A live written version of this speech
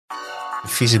De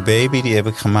vieze baby die heb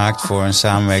ik gemaakt voor een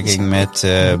samenwerking met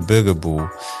Bugaboo.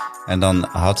 En dan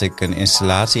had ik een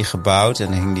installatie gebouwd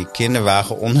en hing die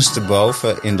kinderwagen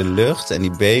ondersteboven in de lucht. En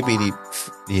die baby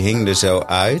die hing er zo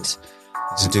uit.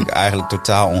 Het is natuurlijk eigenlijk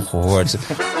totaal ongehoord.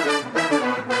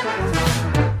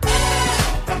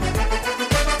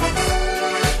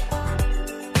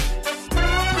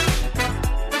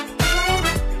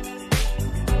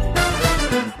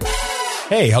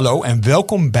 Hey, hallo en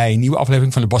welkom bij een nieuwe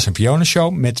aflevering van de Bas en Fiona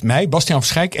Show. Met mij, Bastiaan van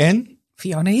Schijk en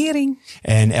Fiona Hering.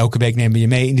 En elke week nemen we je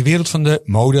mee in de wereld van de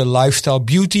mode, lifestyle,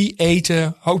 beauty,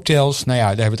 eten, hotels. Nou ja, daar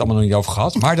hebben we het allemaal nog niet over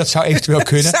gehad. Maar dat zou eventueel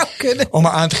kunnen. Zou kunnen. Om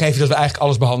maar aan te geven dat we eigenlijk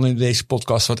alles behandelen in deze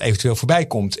podcast wat eventueel voorbij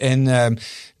komt. En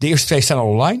de eerste 2 staan al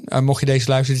online. Mocht je deze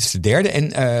luisteren, dit is de derde.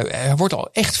 En er wordt al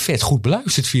echt vet goed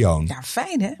beluisterd, Fiona. Ja,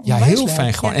 fijn hè? Ja, Onwijs heel leuk.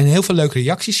 fijn gewoon. Ja. En heel veel leuke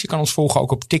reacties. Je kan ons volgen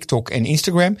ook op TikTok en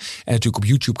Instagram. En natuurlijk op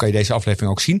YouTube kan je deze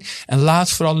aflevering ook zien. En laat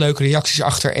vooral leuke reacties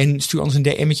achter. En stuur ons een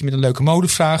DM'tje met een leuke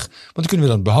modevraag. Want dan kunnen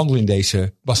we dat behandelen in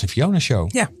deze Bas en Fiona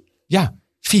Show. Ja. Ja.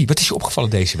 Fie, wat is je opgevallen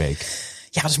deze week?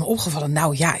 Ja, wat is me opgevallen?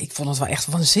 Nou ja, ik vond het wel echt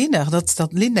waanzinnig. Dat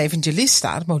Linda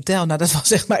Evangelista, het model, nou dat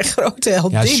was echt mijn grote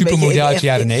heldin. Ja, supermodel uit de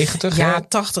jaren 90. Ja, hè?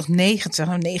 80,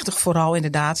 90, 90 vooral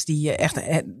inderdaad. Die echt,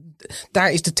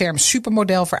 daar is de term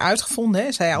supermodel voor uitgevonden.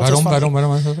 Hè. Zij altijd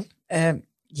Waarom?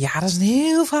 Ja, dat is een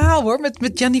heel verhaal hoor.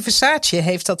 Met Gianni Versace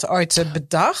heeft dat ooit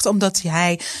bedacht. Omdat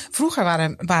hij, vroeger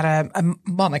waren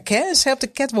mannequins op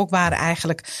de catwalk waren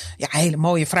eigenlijk hele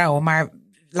mooie vrouwen. Maar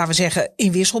laten we zeggen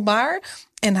inwisselbaar.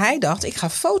 En hij dacht, ik ga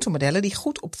fotomodellen die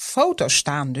goed op foto's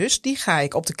staan dus, die ga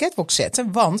ik op de catwalk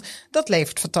zetten. Want dat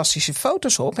levert fantastische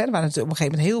foto's op. Hè. Er waren op een gegeven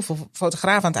moment heel veel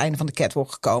fotografen aan het einde van de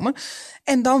catwalk gekomen.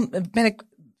 En dan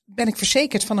ben ik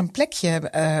verzekerd van een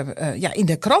plekje in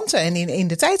de kranten en in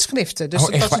de tijdschriften. Dus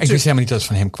echt waar? Ik wist helemaal niet dat het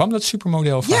van hem kwam, dat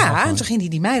supermodel. Ja, en toen ging hij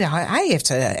die meiden. Hij heeft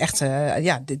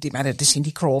die meiden, de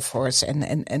Cindy Crawfords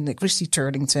en Christy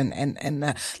Turlington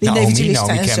en Linda Evangelista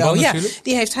en zo. Ja,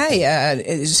 die heeft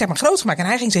hij groot gemaakt. En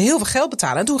hij ging ze heel veel geld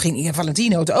betalen. En toen ging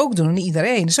Valentino het ook doen en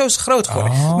iedereen. Zo is het groot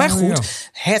geworden. Maar goed,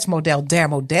 het model der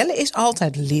modellen is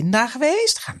altijd Linda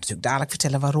geweest. Gaan we natuurlijk dadelijk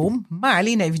vertellen waarom. Maar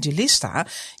Linda Evangelista,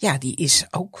 ja, die is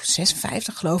ook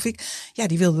 56 geloof ik. Ja,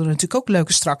 die wilde er natuurlijk ook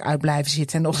leuke strak uit blijven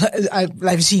zitten en nog uit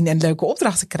blijven zien en leuke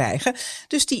opdrachten krijgen.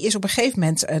 Dus die is op een gegeven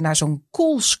moment naar zo'n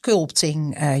cool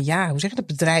sculpting,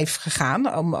 bedrijf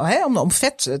gegaan om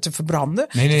vet te verbranden.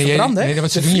 Nee,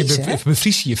 wat ze doen, je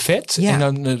bevries je vet en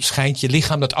dan schijnt je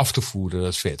lichaam dat af te voeren,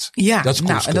 dat vet. Ja, dat is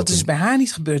cool en dat is bij haar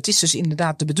niet gebeurd. Het is dus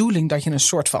inderdaad de bedoeling dat je een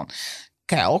soort van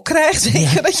kuil krijgt,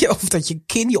 dat je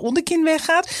je onderkin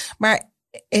weggaat. Maar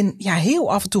en ja,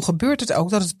 heel af en toe gebeurt het ook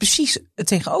dat het precies het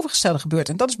tegenovergestelde gebeurt.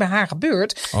 En dat is bij haar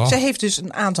gebeurd. Oh. Zij heeft dus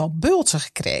een aantal bulten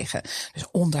gekregen. Dus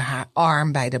onder haar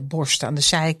arm, bij de borst, aan de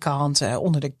zijkant,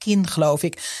 onder de kin geloof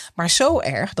ik. Maar zo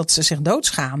erg dat ze zich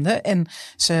doodschaamde. En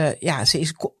ze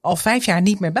is al 5 jaar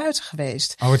niet meer buiten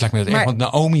geweest. Oh, het lijkt me dat echt. Want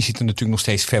Naomi ziet er natuurlijk nog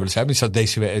steeds fabulous uit. Die zat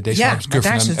deze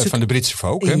curve van de Britse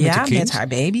folk. Hè, met de kind. Met haar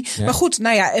baby. Ja. Maar goed,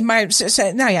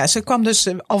 ze kwam dus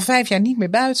al 5 jaar niet meer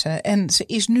buiten. En ze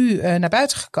is nu naar buiten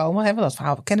gekomen. Hè, dat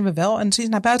verhaal kennen we wel. En ze is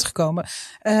naar buiten gekomen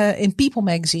in People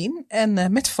Magazine.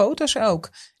 En met foto's ook.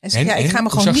 En ze ik ga me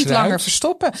gewoon niet langer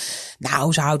verstoppen.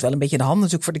 Nou, ze houdt wel een beetje de hand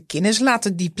natuurlijk voor de kinderen. Ze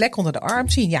laten die plek onder de arm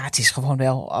zien. Ja, het is gewoon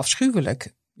wel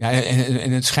afschuwelijk. Ja,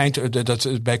 en het schijnt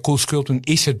dat bij cool sculpting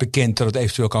is het bekend dat het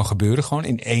eventueel kan gebeuren. Gewoon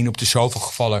in 1 op de zoveel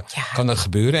gevallen kan dat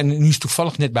gebeuren. En nu is het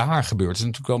toevallig net bij haar gebeurd. Dat is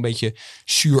natuurlijk wel een beetje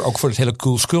zuur, ook voor het hele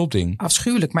cool sculpting.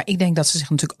 Afschuwelijk, maar ik denk dat ze zich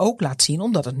natuurlijk ook laat zien,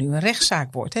 omdat het nu een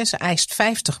rechtszaak wordt. Hè. Ze eist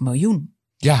 50 miljoen.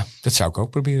 Ja, dat zou ik ook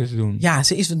proberen te doen. Ja,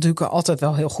 ze is natuurlijk altijd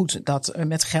wel heel goed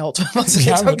met geld. Want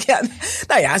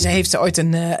ze heeft ooit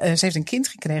een kind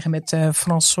gekregen met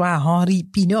François-Henri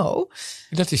Pinault.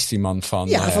 Dat is die man van...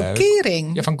 Ja, van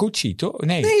Kering. Ja, van Gucci, toch?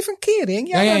 Nee, van Kering.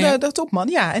 Ja. De topman.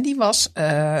 Ja, en die was...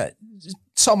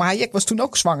 Salma Hayek was toen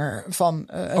ook zwanger van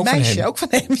een meisje. Ook van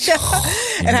hem. Ja.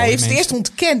 En hij heeft het eerst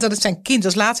ontkend dat het zijn kind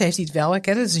was. Later heeft hij het wel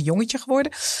herkend. Het is een jongetje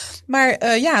geworden. Maar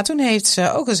toen heeft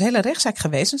ze ook een hele rechtszaak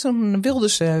geweest. En toen wilde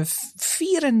ze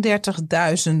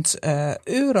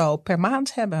 €34.000 per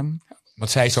maand hebben.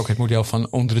 Want zij is ook het model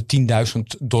van onder de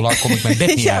 $10.000 kom ik mijn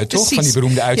bed niet uit, toch? Van die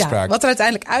beroemde uitspraak. Ja, wat er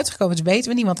uiteindelijk uitgekomen is, weten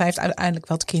we niet. Want hij heeft uiteindelijk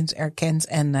wel het kind erkend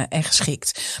en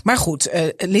geschikt. Maar goed,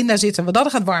 Linda zit er wat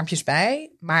dat gaat warmpjes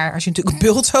bij. Maar als je natuurlijk een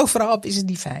bult overal hebt, is het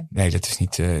niet fijn. Nee, dat is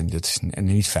niet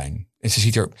fijn. En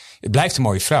het blijft een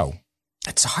mooie vrouw.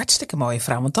 Het is een hartstikke mooie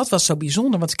vrouw, want dat was zo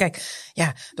bijzonder. Want kijk, ja,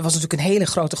 er was natuurlijk een hele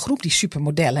grote groep die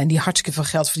supermodellen en die hartstikke veel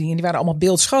geld verdienen. Die waren allemaal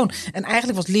beeldschoon. En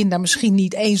eigenlijk was Linda misschien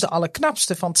niet eens de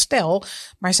allerknapste van het stel,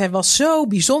 maar zij was zo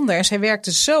bijzonder en zij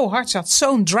werkte zo hard. Ze had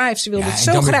zo'n drive, ze wilde het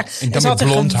zo graag. En ze had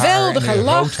een geweldige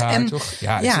lach. En toch?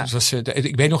 Het was,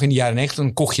 ik weet nog in de jaren 90,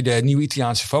 dan kocht je de nieuwe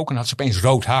Italiaanse Vogue en had ze opeens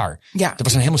rood haar. Ja. Dat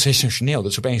was dan helemaal sensationeel.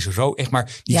 Dat is opeens rood, echt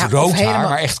maar niet rood haar,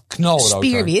 maar echt knalrood haar.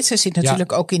 Spierwit. Ze zit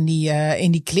natuurlijk ook in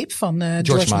die clip van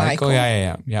George Michael.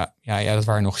 Ja, dat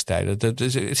waren nog eens tijden.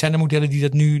 Zijn er modellen die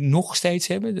dat nu nog steeds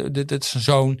hebben? Dat ze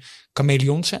zo'n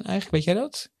chameleon zijn eigenlijk, weet jij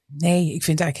dat? Nee, ik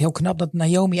vind het eigenlijk heel knap dat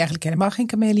Naomi eigenlijk helemaal geen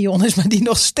chameleon is, maar die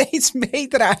nog steeds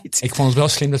meedraait. Ik vond het wel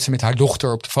slim dat ze met haar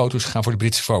dochter op de foto's gaan voor de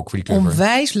Britse Vogue. Voor die cover.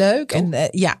 Onwijs leuk.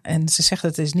 En ze zegt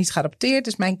dat het is niet geadopteerd, het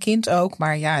is mijn kind ook.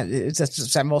 Maar ja, dat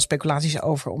zijn wel speculaties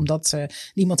over, omdat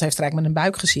niemand heeft er eigenlijk met een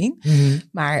buik gezien. Mm-hmm.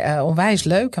 Maar onwijs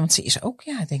leuk, want ze is ook,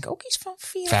 ik denk ook iets van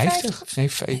 54.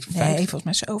 50? Nee, volgens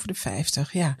mij is ze over de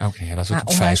 50, ja. Oké, dat is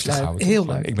ook 50 houden. Heel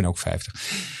leuk. Ik ben ook 50.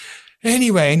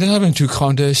 Anyway, en dan hebben we natuurlijk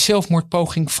gewoon de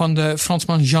zelfmoordpoging van de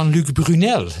Fransman Jean-Luc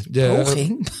Brunel.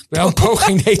 Poging? Wel een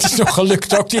poging, nee, het is nog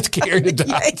gelukt ook dit keer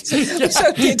inderdaad.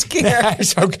 Ook dit keer. Nee,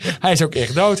 hij is ook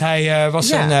echt dood. Hij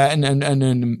was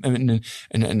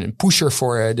een pusher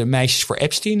voor de meisjes voor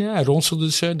Epstein. Hij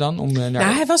ronselde ze dan om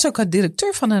naar... hij was ook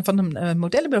directeur van een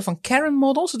modellenbureau van Karen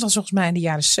Models. Het was volgens mij in de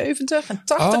jaren 70 en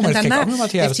 80. Oh, maar en daarna ook nog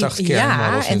wat de jaren 80 Karen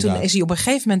Models. En toen is hij op een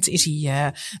gegeven moment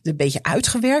een beetje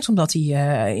uitgewerkt, omdat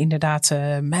hij inderdaad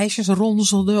meisjes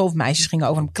ronselde of meisjes gingen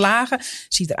over hem klagen.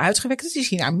 Is hij eruit gewerkt. Dus is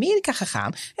hij naar Amerika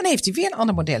gegaan en heeft hij weer een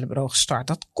ander modellenbureau gestart.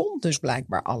 Dat kon dus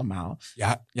blijkbaar allemaal.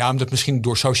 Ja, omdat misschien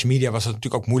door social media was het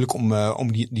natuurlijk ook moeilijk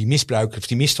om die misbruik of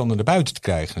die misstanden naar buiten te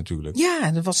krijgen natuurlijk. Ja,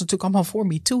 en dat was natuurlijk allemaal voor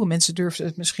MeToo. Mensen durfden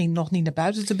het misschien nog niet naar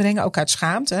buiten te brengen, ook uit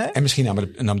schaamte. Hè? En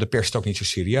misschien nam de pers het ook niet zo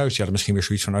serieus. Je had misschien weer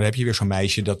zoiets van, dan heb je weer zo'n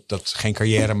meisje dat geen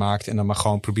carrière maakt en dan maar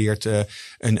gewoon probeert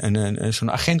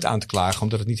zo'n agent aan te klagen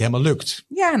omdat het niet helemaal lukt.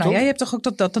 Ja, je hebt toch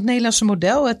ook dat Nederlandse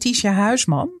model, Tisha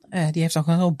Huisman. Die heeft ook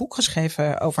een heel boek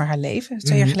geschreven over haar leven.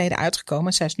 2 jaar geleden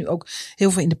uitgekomen. Zij is nu ook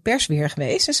heel veel in de pers weer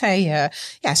geweest. En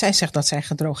zij zegt dat zij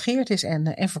gedrogeerd is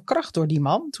en verkracht door die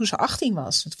man toen ze 18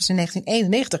 was. Dat was in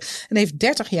 1991. En heeft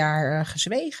 30 jaar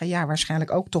gezwegen. Ja,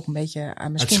 waarschijnlijk ook toch een beetje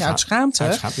misschien uit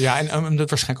schaamte. Ja, en omdat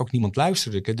waarschijnlijk ook niemand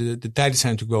luisterde. De tijden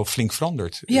zijn natuurlijk wel flink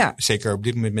veranderd. Ja. Zeker op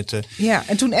dit moment met de... Ja,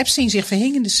 en toen Epstein zich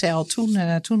verhing in de cel,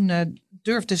 toen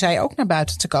durfde zij ook naar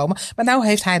buiten te komen. Maar nou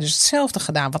heeft hij dus hetzelfde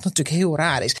gedaan, wat natuurlijk heel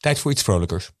raar is. Tijd voor iets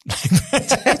vrolijkers.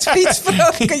 Tijd voor iets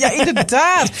vrolijkers, ja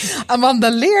inderdaad. Amanda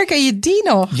Lear, ken je die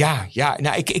nog? Ja.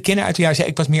 Nou, ik ken haar uit de jaren 70.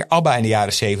 Ik was meer ABBA in de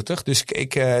jaren 70. Dus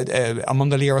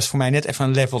Amanda Lear was voor mij net even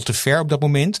een level te ver op dat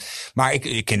moment. Maar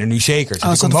ik ken haar nu zeker.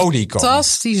 Het is een mode-icoon.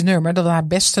 Fantastisch nummer, dat was haar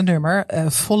beste nummer.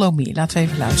 Follow Me, laten we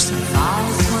even luisteren.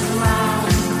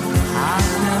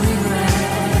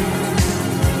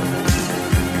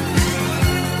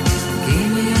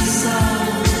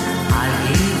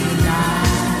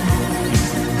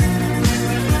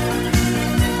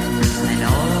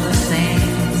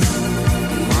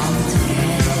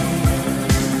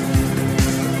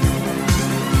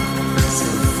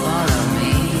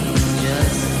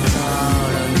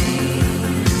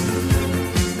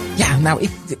 Nou,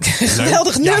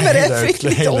 geweldig nummer, hè? Vind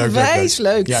ik het onwijs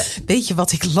leuk. Ja. Weet je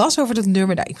wat ik las over dat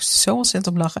nummer? Nou, ik moest zo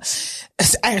ontzettend om lachen. Het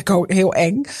is eigenlijk ook heel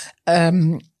eng.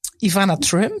 Ivana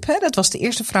Trump, dat was de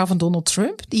eerste vrouw van Donald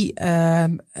Trump. Die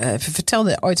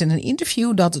vertelde ooit in een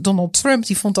interview dat Donald Trump,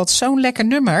 die vond dat zo'n lekker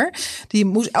nummer.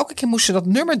 Elke keer moest ze dat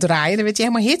nummer draaien. Dan werd hij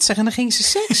helemaal hitsig en dan ging ze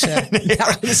seksen.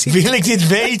 Wil ik dit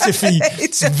weten, Vie?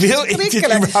 Wil ik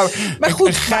dit überhaupt? Maar goed,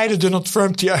 een geile Donald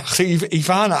Trump die achter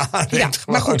Ivana aanrent.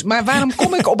 Ja, maar goed, maar waarom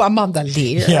kom ik op Amanda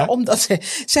Lear? Ja. Omdat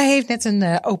zij heeft net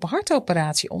een open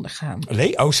hartoperatie ondergaan.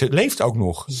 Ze leeft ook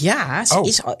nog? Ja,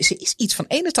 ze is iets van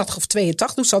 81 of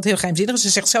 82. Dus ze had heel geheimzinnig. Ze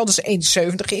zegt zelf dat ze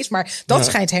 71 is, maar dat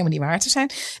schijnt helemaal niet waar te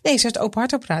zijn. Nee, ze heeft een open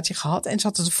hartoperatie gehad en ze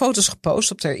had de foto's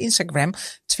gepost op haar Instagram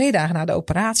 2 dagen na de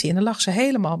operatie. En dan lag ze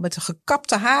helemaal met de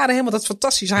gekapte haren, helemaal dat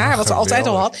fantastische haar wat ze altijd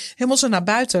al had. Helemaal zo naar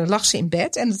buiten lag ze in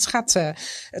bed en het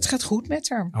gaat goed met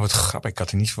haar. Oh, wat grappig. Ik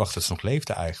had er niet verwacht dat ze nog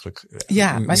leefde eigenlijk.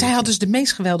 Ja, maar zij had dus de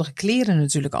meest geweldige kleren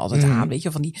natuurlijk altijd aan. Weet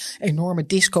je, van die enorme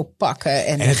discopakken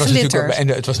en glitter. En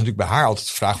het was natuurlijk bij haar altijd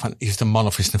de vraag van, is het een man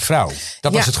of is het een vrouw?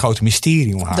 Dat was het grote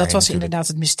mysterie om haar. dat was inderdaad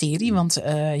het mysterie. Want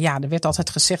er werd altijd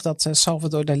gezegd dat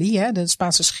Salvador Dalí, de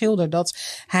Spaanse schilder, dat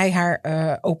hij haar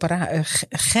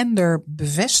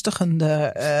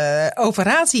genderbevestigende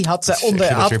operatie had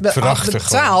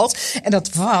betaald. En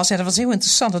dat was heel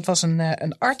interessant. Dat was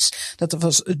een arts. Dat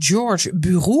was Georges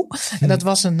Bureau. En dat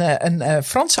was een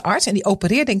Franse arts. En die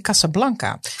opereerde in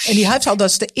Casablanca. En die had dat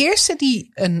is de eerste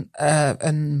die een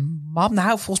man,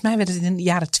 nou volgens mij werd het in de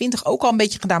jaren 20 ook al een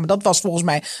beetje gedaan. Maar dat was volgens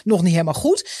mij nog niet helemaal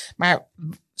goed. Maar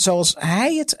zoals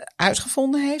hij het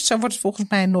uitgevonden heeft, zo wordt het volgens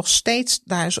mij nog steeds,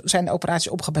 daar zijn de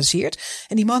operaties op gebaseerd.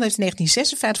 En die man heeft in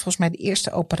 1956 volgens mij de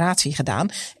eerste operatie gedaan.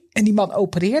 En die man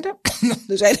opereerde,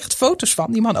 er zijn echt foto's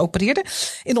van, die man opereerde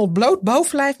in ontbloot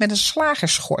bovenlijf met een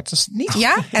slagerschort. Dat is niet,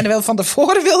 ja. En wel van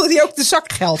tevoren wilde hij ook de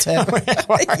zakgeld hebben.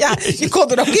 Ja, je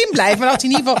kon er ook in blijven, maar dan had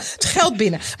hij in ieder geval het geld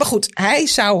binnen. Maar goed, hij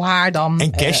zou haar dan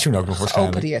en cash toen ook nog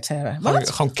waarschijnlijk geopereerd hebben.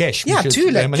 Gewoon cash. Ja,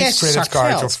 tuurlijk. Cash,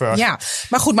 creditcard of ja,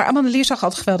 maar goed, maar Amanda Lear zag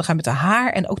altijd geweldig aan met haar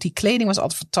haar. En ook die kleding was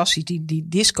altijd fantastisch. Die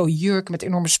disco jurk met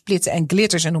enorme splitten en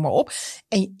glitters en noem maar op.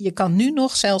 En je kan nu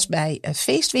nog zelfs bij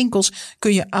feestwinkels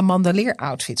kun je Amanda Lear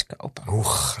outfits kopen. Hoe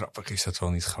grappig is dat wel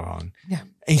niet gewoon? Ja.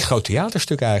 Een groot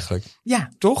theaterstuk eigenlijk. Ja.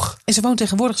 Toch? En ze woont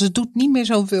tegenwoordig, ze doet niet meer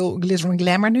zoveel glitter en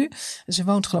glamour nu. Ze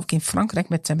woont geloof ik in Frankrijk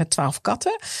met 12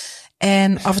 katten.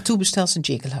 En af en toe bestelt ze een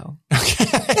gigolo. Okay.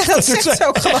 Ja, dat zegt ze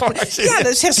ook gewoon. Ja,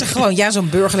 dan zegt ze gewoon, ja, zo'n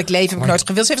burgerlijk leven heb ik nooit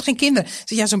gewild. Ze heeft geen kinderen. Ze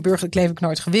zegt, ja, zo'n burgerlijk leven heb ik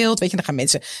nooit gewild. Weet je, dan gaan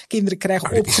mensen kinderen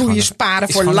krijgen, opgroeien,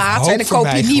 sparen voor later. En dan koop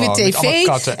je een nieuwe tv.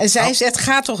 En zij zegt,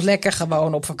 ga toch lekker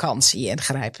gewoon op vakantie en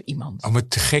grijp iemand. Oh, maar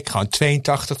te gek, gewoon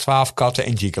 82, 12 katten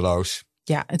en gigolo's.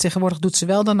 Ja, en tegenwoordig doet ze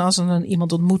wel dan als ze dan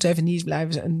iemand ontmoet heeft en die is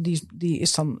blijven en die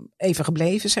is dan even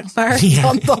gebleven, zeg maar.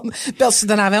 Ja. Dan belt ze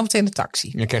daarna wel meteen de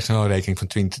taxi. Je krijgt wel een rekening van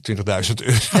 €20.000. Dat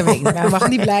weet ik niet, maar mag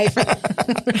niet blijven.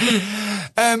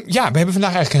 Ja, we hebben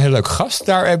vandaag eigenlijk een hele leuke gast.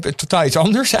 Daar hebben we totaal iets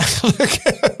anders eigenlijk.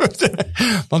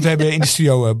 Want we hebben in de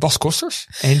studio Bas Kosters.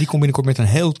 En die komt binnenkort met een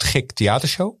heel gek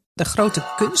theatershow. De Grote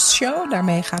Kunstshow,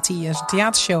 daarmee gaat hij, zijn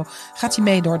theatershow, gaat hij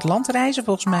mee door het land reizen.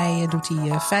 Volgens mij doet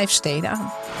hij 5 steden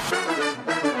aan.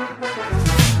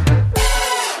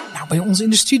 Bij ons in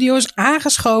de studio is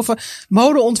aangeschoven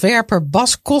modeontwerper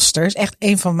Bas Kosters. Echt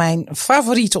een van mijn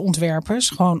favoriete ontwerpers.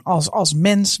 Gewoon als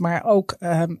mens, maar ook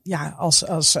als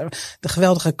de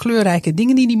geweldige kleurrijke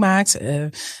dingen die hij maakt.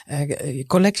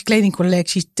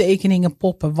 Kledingcollecties, tekeningen,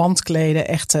 poppen, wandkleden.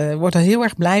 Echt, wordt er heel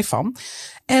erg blij van.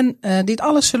 En dit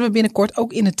alles zullen we binnenkort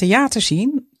ook in het theater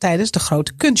zien tijdens de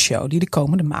Grote Kunstshow die de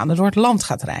komende maanden door het land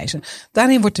gaat reizen.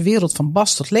 Daarin wordt de wereld van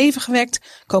Bas tot leven gewekt,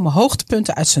 komen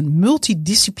hoogtepunten uit zijn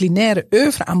multidisciplinaire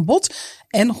oeuvre aan bod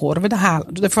en horen we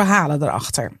de verhalen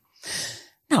erachter.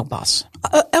 Nou Bas,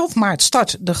 11 maart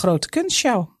start de Grote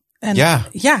Kunstshow. En ja,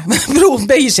 ik bedoel,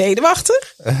 ben je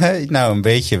zenuwachtig? Nou, een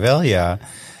beetje wel, ja.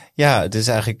 Ja, het is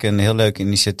eigenlijk een heel leuk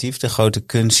initiatief, de Grote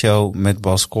Kunstshow met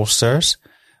Bas Kosters.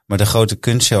 Maar de Grote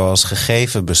Kunstshow als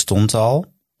gegeven bestond al.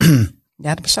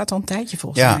 Ja, dat bestaat al een tijdje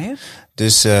volgens mij. Hè?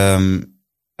 Dus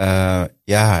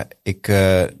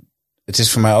het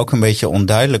is voor mij ook een beetje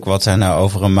onduidelijk wat er nou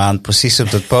over een maand precies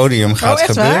op dat podium gaat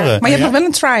gebeuren. Waar? Maar je hebt nog wel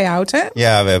een try-out, hè?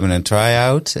 Ja, we hebben een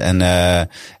try-out en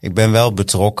ik ben wel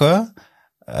betrokken.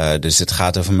 Dus het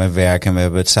gaat over mijn werk en we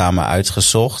hebben het samen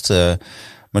uitgezocht.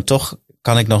 Maar toch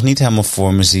kan ik nog niet helemaal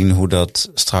voor me zien hoe dat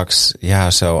straks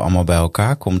zo allemaal bij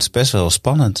elkaar komt. Het is best wel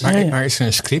spannend. Maar is er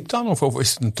een script dan? Of is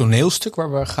het een toneelstuk?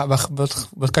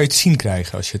 Wat kan je te zien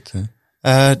krijgen als je het...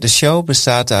 De show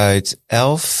bestaat uit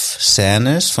 11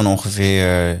 scènes van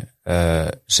ongeveer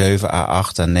 7 à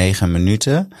 8 à 9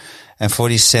 minuten. En voor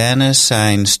die scènes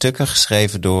zijn stukken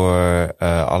geschreven door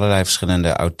allerlei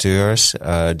verschillende auteurs.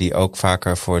 Die ook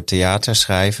vaker voor theater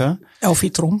schrijven.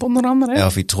 Elfie Tromp onder andere.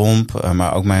 Elfie Tromp,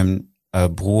 maar ook mijn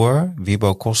broer,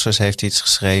 Bas Kosters, heeft iets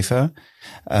geschreven.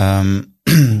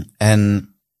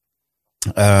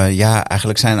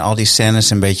 Eigenlijk zijn al die scènes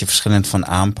een beetje verschillend van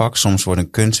aanpak. Soms wordt een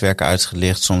kunstwerk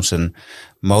uitgelicht, soms een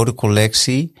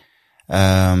modecollectie.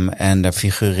 En daar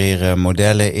figureren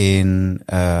modellen in,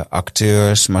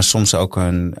 acteurs, maar soms ook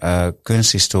een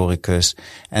kunsthistoricus.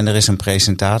 En er is een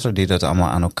presentator die dat allemaal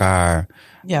aan elkaar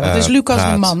Ja, dat is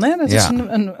Lucas de Man, hè? Dat is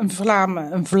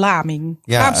een Vlaming.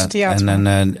 Ja, en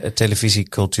een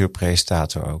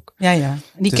televisiecultuurpresentator ook. Ja. En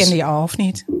die kende je al, of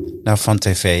niet? Nou, van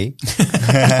tv.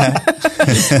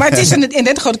 Maar het is in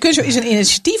dit Grote Kunstshow is een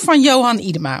initiatief van Johan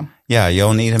Idema. Ja,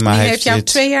 Johan Idema heeft jou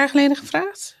 2 jaar geleden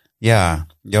gevraagd? Ja,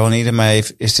 Johan Idema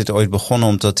is dit ooit begonnen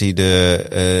omdat hij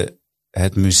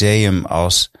het museum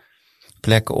als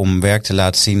plek om werk te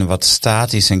laten zien wat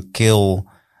statisch en kil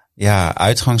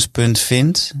uitgangspunt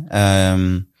vindt.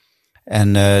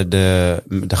 En de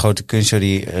Grote Kunstshow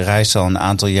die reist al een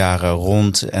aantal jaren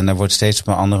rond. En er wordt steeds op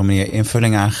een andere manier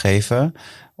invulling aangegeven.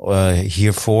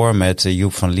 Hiervoor met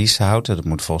Joep van Lieshout. Dat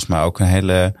moet volgens mij ook een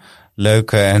hele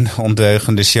leuke en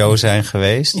ondeugende show zijn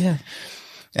geweest. Ja.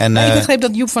 En, ik begreep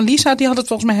dat Joep van Lieshout, die had het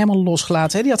volgens mij helemaal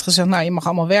losgelaten. Hè? Die had gezegd, nou, je mag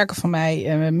allemaal werken van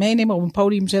mij meenemen, op een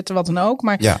podium zetten, wat dan ook.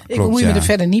 Maar ja, ik bemoei me er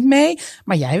verder niet mee.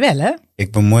 Maar jij wel, hè?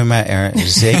 Ik bemoei me er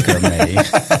zeker mee.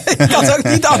 Ik had ook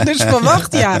niet anders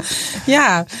verwacht,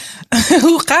 ja.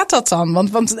 Hoe gaat dat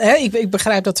dan? Want ik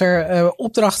begrijp dat er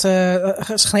opdrachten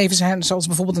geschreven zijn, zoals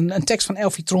bijvoorbeeld een tekst van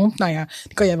Elfie Tromp. Nou ja,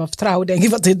 die kan jij wel vertrouwen, denk ik.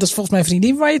 Want dat is volgens mij een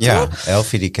vriendin van je, toch? Ja,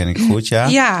 Elfie, die ken ik goed, ja.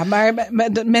 Ja, maar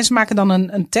mensen maken dan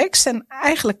een tekst en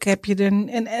eigenlijk heb je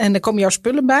en er komen jouw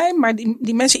spullen bij, maar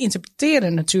die mensen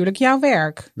interpreteren natuurlijk jouw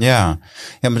werk. Ja,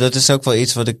 maar dat is ook wel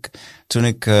iets wat toen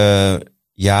ik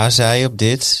ja zei op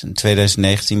dit. In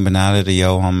 2019 benaderde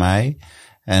Johan mij.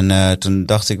 En toen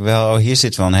dacht ik wel, hier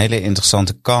zit wel een hele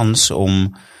interessante kans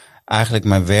om eigenlijk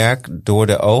mijn werk door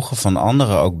de ogen van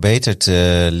anderen ook beter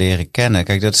te leren kennen.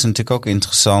 Kijk, dat is natuurlijk ook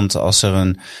interessant als er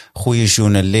een goede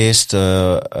journalist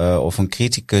of een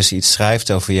criticus iets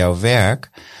schrijft over jouw werk.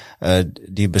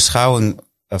 Die beschouwing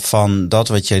van dat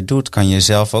wat jij doet, kan je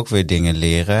zelf ook weer dingen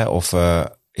leren. Of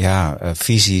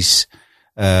visies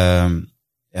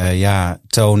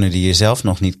tonen die je zelf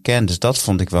nog niet kent. Dus dat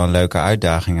vond ik wel een leuke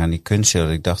uitdaging aan die kunstshow.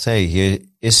 Dat ik dacht, hier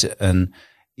is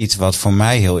iets wat voor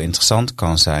mij heel interessant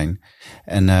kan zijn.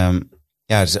 En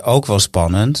het is ook wel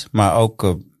spannend, maar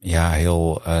ook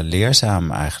heel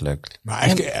leerzaam eigenlijk. Maar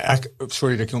eigenlijk,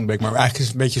 sorry dat ik je ontbreek, maar eigenlijk is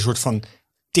het een beetje een soort van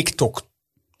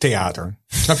TikTok-theater.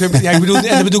 Snap je? Ja,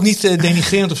 dat bedoel ik niet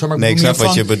denigrerend of zo, maar nee, ik snap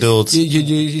wat je bedoelt.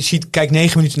 Je ziet, kijk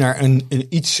 9 minuten naar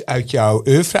iets uit jouw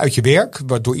oeuvre, uit je werk,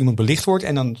 wat door iemand belicht wordt,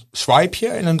 en dan swipe je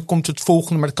en dan komt het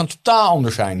volgende, maar dat kan totaal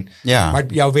anders zijn. Ja. Maar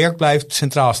jouw werk blijft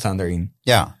centraal staan daarin.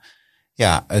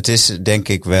 Ja, het is denk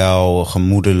ik wel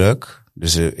gemoedelijk.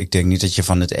 Dus ik denk niet dat je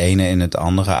van het ene in het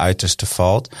andere uiterste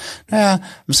valt. Nou ja,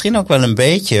 misschien ook wel een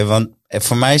beetje, want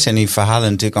voor mij zijn die verhalen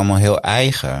natuurlijk allemaal heel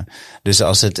eigen. Dus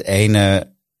als het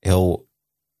ene heel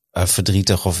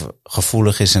verdrietig of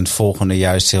gevoelig is en het volgende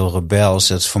juist heel rebels,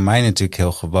 dat is voor mij natuurlijk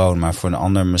heel gewoon, maar voor een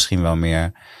ander misschien wel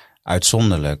meer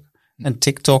uitzonderlijk. Een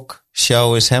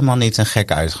TikTok-show is helemaal niet een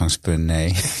gek uitgangspunt,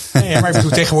 nee. Nee, maar ik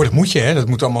bedoel, tegenwoordig moet je, hè? Dat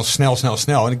moet allemaal snel.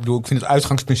 En ik bedoel, ik vind het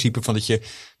uitgangsprincipe van dat je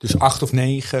dus 8 of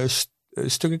 9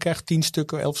 stukken krijgt, 10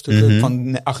 stukken, 11 stukken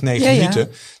van 8, 9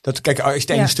 minuten. Dat, kijk, als je het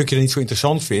ene stukje er niet zo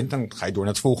interessant vindt, dan ga je door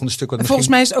naar het volgende stuk. Volgens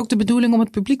mij is het ook de bedoeling om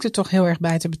het publiek er toch heel erg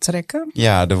bij te betrekken.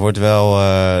 Ja, er wordt wel,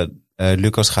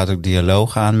 Lucas gaat ook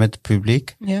dialoog aan met het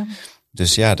publiek. Ja.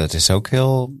 Dus ja, dat is ook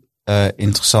heel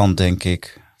interessant, denk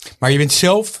ik. Maar je bent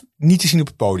zelf niet te zien op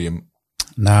het podium.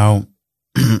 Nou,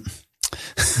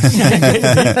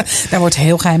 daar wordt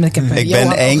heel geheimelijk. Ik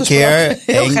ben één keer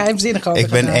heel geheimzinnig over. Ik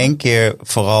ben één keer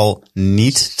vooral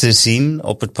niet te zien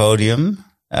op het podium.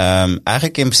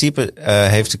 Eigenlijk in principe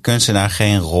heeft de kunstenaar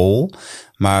geen rol,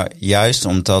 maar juist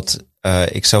omdat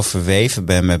ik zo verweven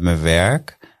ben met mijn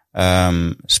werk,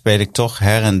 speel ik toch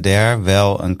her en der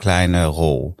wel een kleine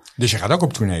rol. Dus je gaat ook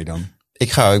op tournee dan?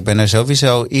 Ik ben er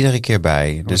sowieso iedere keer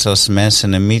bij. Dus als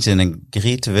mensen een meet en een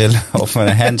greet willen, of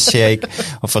een handshake,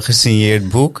 of een gesigneerd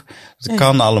boek, dat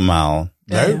kan allemaal.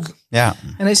 Leuk. Ja.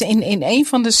 En dus in een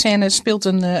van de scènes speelt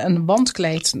een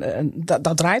wandkleed.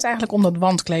 Dat draait eigenlijk om dat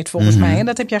wandkleed volgens mij. En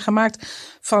dat heb jij gemaakt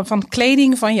van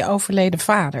kleding van je overleden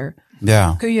vader.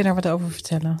 Ja. Kun je daar wat over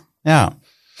vertellen?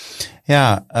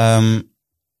 Ja,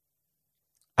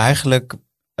 eigenlijk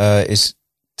is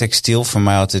textiel voor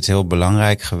mij altijd heel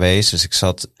belangrijk geweest. Dus ik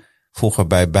zat vroeger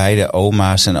bij beide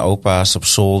oma's en opa's op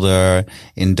zolder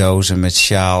in dozen met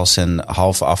sjaals en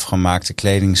half afgemaakte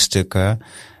kledingstukken.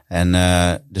 En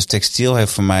dus textiel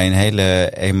heeft voor mij een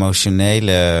hele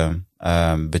emotionele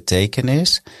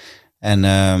betekenis. En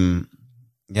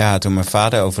toen mijn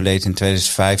vader overleed in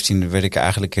 2015, werd ik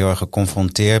eigenlijk heel erg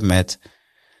geconfronteerd met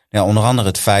onder andere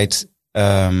het feit,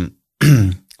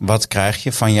 wat krijg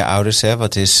je van je ouders? Hè?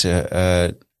 Wat is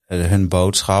hun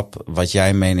boodschap, wat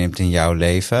jij meeneemt in jouw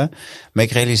leven? Maar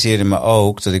ik realiseerde me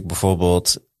ook dat ik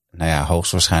bijvoorbeeld,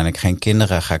 hoogstwaarschijnlijk geen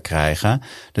kinderen ga krijgen.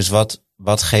 Dus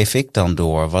wat geef ik dan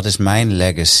door? Wat is mijn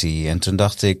legacy? En toen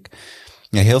dacht ik,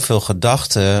 heel veel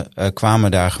gedachten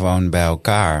kwamen daar gewoon bij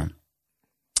elkaar.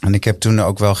 En ik heb toen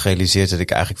ook wel gerealiseerd dat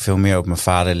ik eigenlijk veel meer op mijn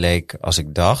vader leek als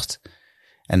ik dacht.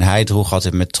 En hij droeg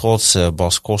altijd met trots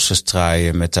Bas Kosters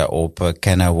truien met daarop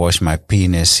Can I wash my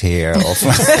penis here? Of,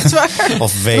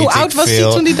 of weet Hoe oud was hij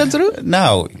toen hij dat droeg?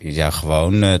 Nou, ja,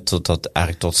 gewoon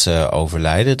tot zijn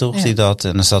overlijden droeg hij dat.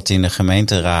 En dan zat hij in de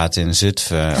gemeenteraad in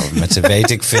Zutphen met zijn weet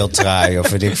ik veel trui of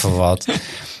weet ik veel wat.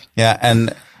 Ja,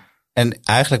 en En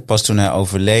eigenlijk pas toen hij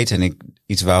overleed en ik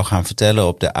iets wou gaan vertellen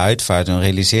op de uitvaart, dan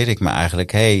realiseerde ik me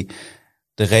eigenlijk,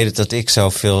 de reden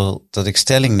dat ik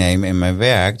stelling neem in mijn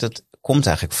werk, dat komt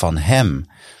eigenlijk van hem.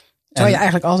 Terwijl je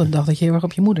eigenlijk altijd dacht dat je heel erg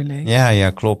op je moeder leek. Ja,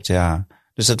 klopt, ja.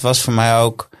 Dus dat was voor mij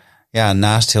ook,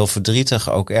 naast heel verdrietig,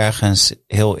 ook ergens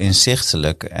heel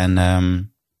inzichtelijk. En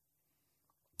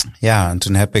en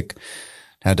toen heb ik,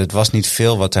 dat was niet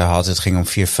veel wat hij had. Het ging om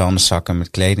 4 vuilniszakken met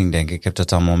kleding, denk ik. Ik heb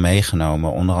dat allemaal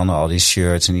meegenomen. Onder andere al die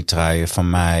shirts en die truien van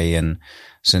mij en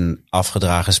zijn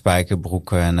afgedragen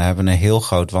spijkerbroeken. En daar hebben we een heel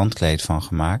groot wandkleed van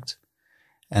gemaakt.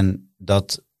 En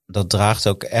dat draagt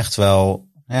ook echt wel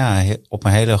op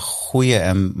een hele goede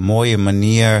en mooie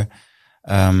manier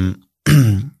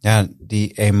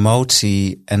die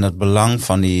emotie en het belang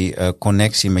van die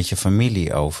connectie met je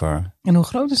familie over. En hoe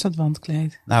groot is dat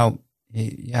wandkleed? Nou,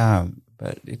 ja,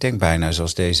 ik denk bijna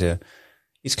zoals deze,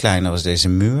 iets kleiner als deze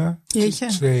muur. Jeetje,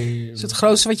 is het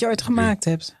grootste wat je ooit gemaakt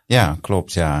hebt? Ja,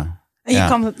 klopt, ja. En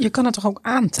je kan het toch ook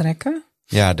aantrekken?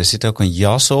 Ja, er zit ook een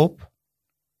jas op.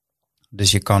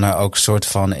 Dus je kan er ook soort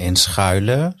van in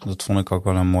schuilen. Dat vond ik ook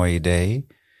wel een mooi idee.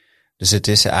 Dus het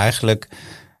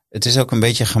is ook een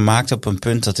beetje gemaakt op een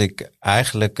punt dat ik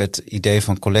eigenlijk het idee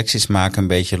van collecties maken een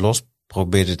beetje los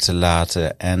probeerde te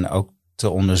laten. En ook te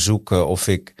onderzoeken of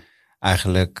ik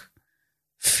eigenlijk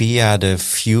via de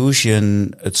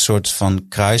fusion het soort van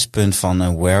kruispunt van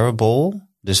een wearable,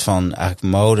 dus van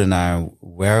eigenlijk mode naar een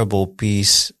wearable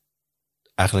piece,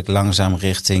 eigenlijk langzaam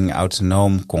richting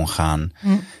autonoom kon gaan.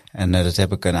 En dat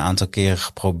heb ik een aantal keren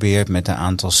geprobeerd met een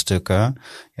aantal stukken.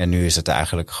 En nu is het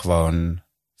eigenlijk gewoon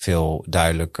veel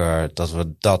duidelijker dat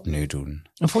we dat nu doen.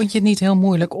 En vond je het niet heel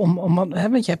moeilijk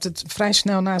want je hebt het vrij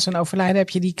snel na zijn overlijden, heb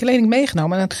je die kleding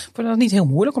meegenomen. En dan vond je het niet heel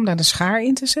moeilijk om daar de schaar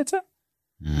in te zetten?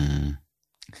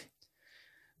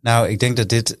 Nou, ik denk dat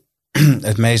dit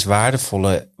het meest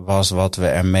waardevolle was wat we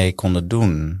ermee konden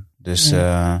doen. Dus,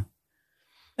 en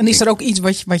is er ook iets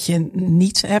wat je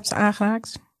niet hebt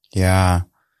aangeraakt? Ja,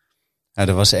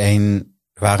 er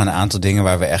waren een aantal dingen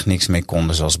waar we echt niks mee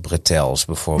konden, zoals bretels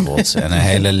bijvoorbeeld. En een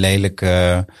hele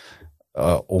lelijke,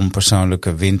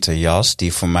 onpersoonlijke winterjas,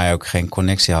 die voor mij ook geen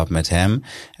connectie had met hem.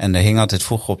 En er hing altijd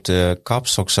vroeger op de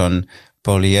kapstok zo'n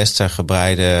polyester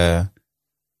gebreide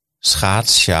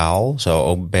schaatssjaal, zo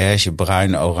ook beige,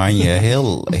 bruin, oranje,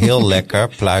 heel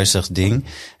lekker, pluizig ding.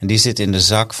 En die zit in de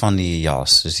zak van die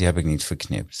jas, dus die heb ik niet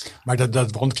verknipt. Maar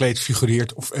dat wandkleed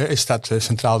figureert, of staat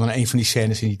centraal dan een van die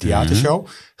scènes in die theatershow.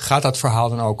 Gaat dat verhaal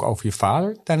dan ook over je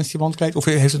vader tijdens die wandkleed? Of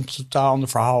heeft het een totaal ander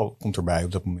verhaal, komt erbij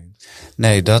op dat moment?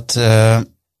 Nee,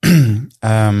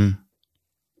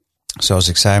 zoals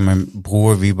ik zei, mijn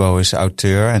broer Wiebo is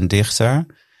auteur en dichter.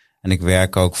 En ik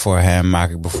werk ook voor hem, maak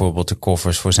ik bijvoorbeeld de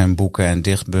covers voor zijn boeken en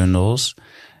dichtbundels.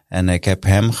 En ik heb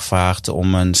hem gevraagd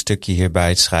om een stukje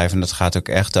hierbij te schrijven. En dat gaat ook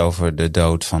echt over de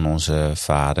dood van onze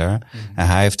vader. En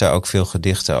hij heeft daar ook veel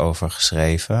gedichten over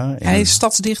geschreven. Hij is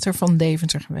stadsdichter van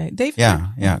Deventer geweest.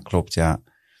 Deventer? Ja, klopt, ja.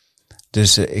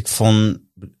 Dus ik vond,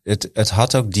 het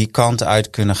had ook die kant uit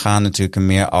kunnen gaan. Natuurlijk een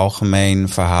meer algemeen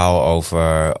verhaal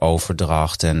over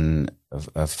overdracht en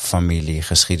familie,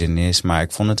 geschiedenis. Maar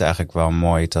ik vond het eigenlijk wel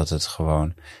mooi dat het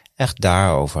gewoon echt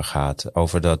daarover gaat.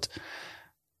 Over dat,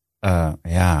 het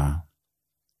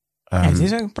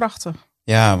is ook prachtig.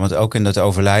 Ja, want ook in dat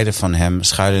overlijden van hem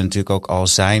schuilen natuurlijk ook al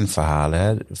zijn verhalen.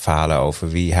 Hè? Verhalen over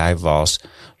wie hij was.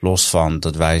 Los van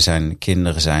dat wij zijn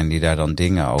kinderen zijn die daar dan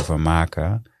dingen over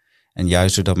maken. En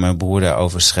juist doordat mijn broer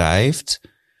daarover schrijft,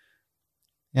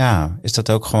 is dat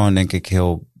ook gewoon, denk ik,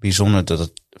 heel bijzonder dat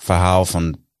het verhaal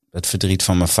van het verdriet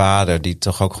van mijn vader, die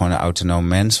toch ook gewoon een autonoom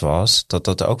mens was,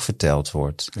 dat ook verteld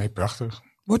wordt. Nee, prachtig.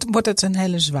 Wordt het een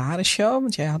hele zware show?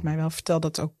 Want jij had mij wel verteld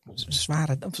dat er ook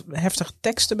zware, heftige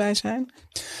teksten bij zijn.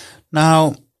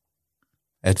 Nou,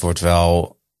 het wordt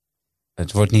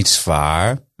niet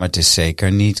zwaar, maar het is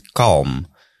zeker niet kalm.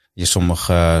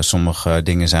 Sommige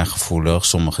dingen zijn gevoelig,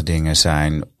 sommige dingen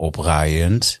zijn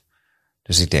opruiend.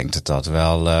 Dus ik denk dat dat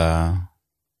wel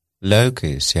leuk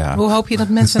is, ja. Hoe hoop je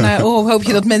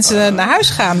dat mensen naar huis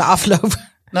gaan na afloop?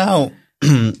 Nou,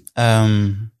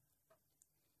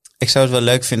 ik zou het wel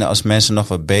leuk vinden als mensen nog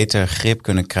wat beter grip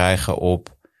kunnen krijgen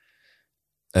op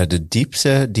de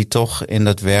diepte die toch in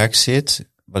dat werk zit.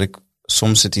 Wat ik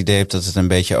soms het idee heb dat het een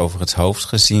beetje over het hoofd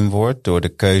gezien wordt door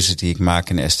de keuzes die ik maak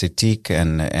in de esthetiek.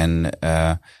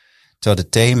 Terwijl de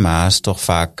thema's toch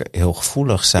vaak heel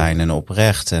gevoelig zijn en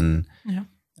oprecht. En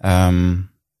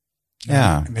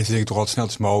mensen denken toch altijd snel,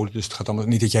 het is mode. Dus het gaat allemaal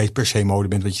niet dat jij per se mode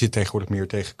bent, want je zit tegenwoordig meer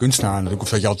tegen kunstenaar natuurlijk, of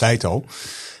dat je altijd al.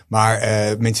 Maar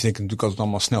mensen denken natuurlijk altijd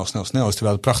allemaal snel,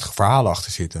 terwijl er prachtige verhalen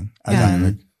achter zitten,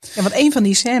 uiteindelijk. Ja, want een van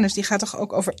die scènes die gaat toch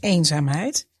ook over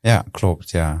eenzaamheid? Ja, klopt,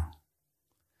 ja.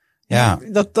 Ja.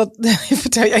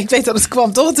 Ik weet dat het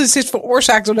kwam toch? Dus het is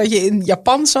veroorzaakt doordat je in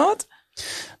Japan zat?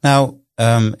 Nou,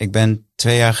 ik ben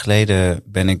 2 jaar geleden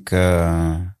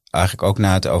eigenlijk ook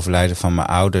na het overlijden van mijn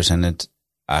ouders en het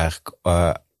eigenlijk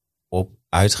op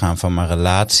uitgaan van mijn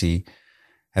relatie,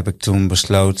 heb ik toen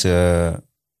besloten,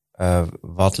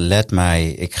 wat let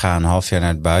mij? Ik ga een half jaar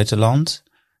naar het buitenland.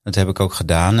 Dat heb ik ook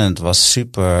gedaan en het was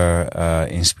super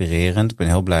inspirerend. Ik ben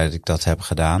heel blij dat ik dat heb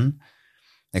gedaan.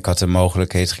 Ik had de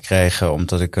mogelijkheid gekregen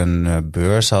omdat ik een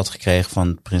beurs had gekregen van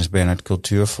het Prins Bernhard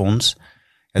Cultuurfonds.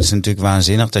 Het is natuurlijk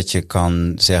waanzinnig dat je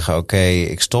kan zeggen, oké,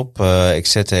 ik stop, ik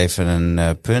zet even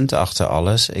een punt achter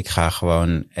alles. Ik ga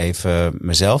gewoon even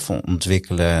mezelf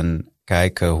ontwikkelen en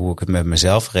kijken hoe ik het met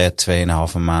mezelf red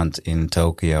 2,5 maand in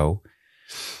Tokio.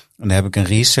 En dan heb ik een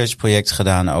researchproject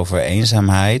gedaan over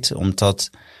eenzaamheid, omdat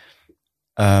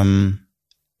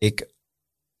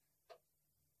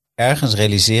ergens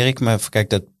realiseer ik me, kijk,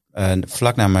 dat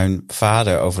vlak na mijn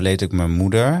vader overleed ook mijn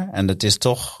moeder. En dat is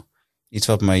toch iets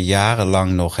wat me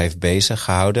jarenlang nog heeft bezig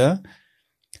gehouden.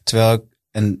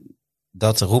 En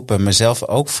dat roepen mezelf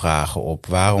ook vragen op.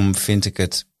 Waarom vind ik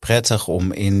het prettig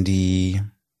om in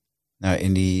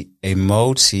die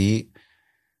emotie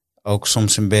ook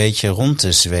soms een beetje rond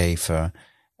te zweven?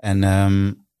 En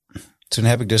toen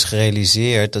heb ik dus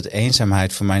gerealiseerd dat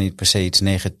eenzaamheid voor mij niet per se iets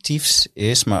negatiefs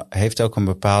is, maar heeft ook een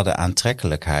bepaalde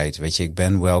aantrekkelijkheid. Weet je, ik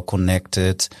ben well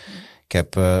connected. Ik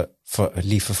heb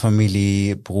lieve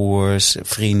familie, broers,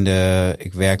 vrienden.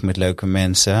 Ik werk met leuke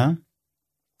mensen.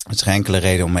 Het is geen enkele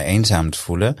reden om me eenzaam te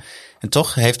voelen. En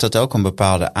toch heeft dat ook een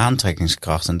bepaalde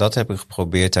aantrekkingskracht. En dat heb ik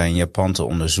geprobeerd daar in Japan te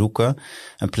onderzoeken.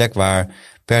 Een plek waar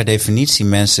per definitie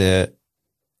mensen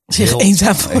zich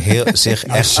eenzaam voelen. Zich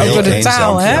echt ook heel door de eenzaam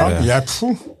taal, hè?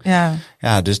 Ja.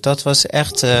 Ja, dus dat was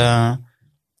echt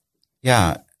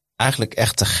eigenlijk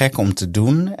echt te gek om te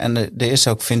doen. En er is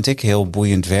ook, vind ik, heel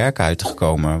boeiend werk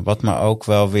uitgekomen. Wat me ook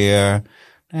wel weer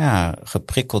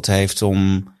geprikkeld heeft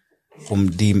om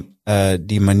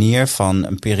die manier van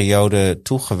een periode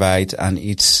toegewijd aan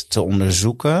iets te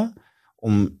onderzoeken.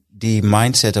 Om die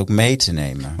mindset ook mee te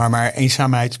nemen. Maar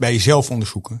eenzaamheid bij jezelf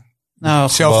onderzoeken? Nou,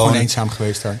 zelf gewoon eenzaam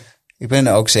geweest daar? Ik ben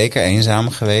ook zeker eenzaam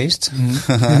geweest.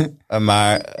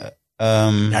 Maar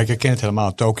ik herken het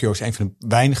helemaal. Tokio is een van de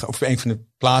weinige, of een van de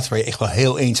plaatsen waar je echt wel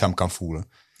heel eenzaam kan voelen.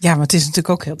 Ja, maar het is natuurlijk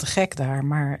ook heel te gek daar.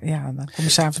 Maar ja, dan kom je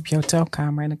 's avonds op je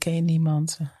hotelkamer en dan ken je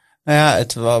niemand. Nou ja,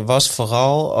 het was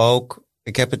vooral ook,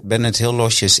 ben het heel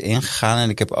losjes ingegaan en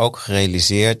ik heb ook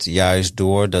gerealiseerd, juist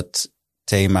door dat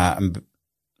thema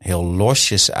heel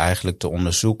losjes eigenlijk te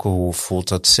onderzoeken, hoe voelt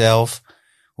dat zelf?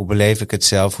 Hoe beleef ik het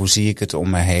zelf? Hoe zie ik het om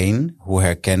me heen? Hoe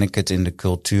herken ik het in de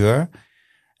cultuur?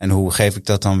 En hoe geef ik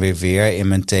dat dan weer in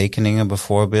mijn tekeningen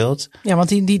bijvoorbeeld? Ja, want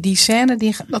die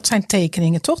scène, dat zijn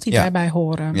tekeningen toch die daarbij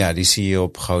horen? Ja, die zie je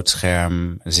op groot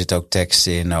scherm. Er zitten ook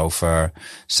teksten in over,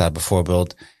 staat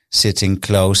bijvoorbeeld sitting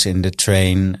close in the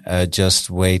train, just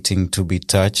waiting to be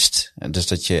touched. Dus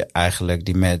dat je eigenlijk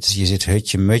je zit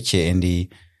hutje-mutje in die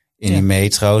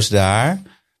metro's daar.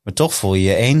 Maar toch voel je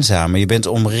je eenzaam. Je bent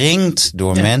omringd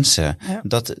door mensen.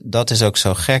 Ja. Dat is ook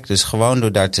zo gek. Dus gewoon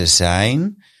door daar te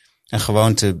zijn en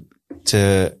gewoon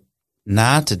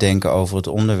na te denken over het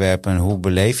onderwerp en hoe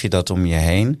beleef je dat om je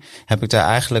heen, heb ik daar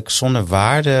eigenlijk zonder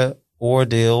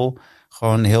waardeoordeel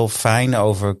gewoon heel fijn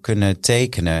over kunnen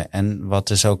tekenen. En wat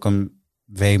dus ook een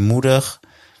weemoedig,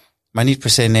 maar niet per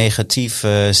se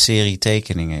negatieve serie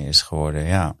tekeningen is geworden.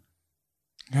 Ja.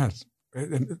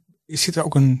 Zit er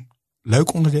ook een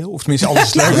leuk onderdeel? Of tenminste, alles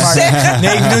is leuk. Maar,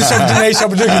 nee, ik bedoel het ook de meeste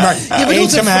bedoeling. Maar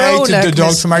eenzaamheid, de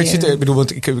dood van mij. Ik bedoel,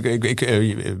 want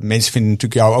mensen vinden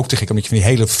natuurlijk jou ook te gek, omdat je van die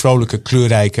hele vrolijke,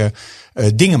 kleurrijke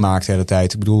dingen maakt de hele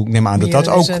tijd. Ik bedoel, ik neem aan dat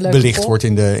ook belicht wordt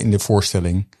in de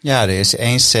voorstelling. Ja, er is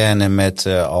 1 scène met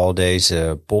al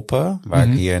deze poppen, waar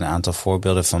ik hier een aantal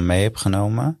voorbeelden van mee heb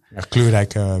genomen. Ja,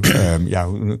 kleurrijke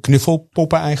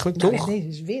knuffelpoppen eigenlijk, toch? Deze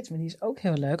is wit, maar die is ook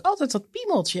heel leuk. Altijd dat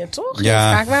piemeltje, toch?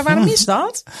 Ja. Waarom is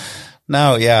dat?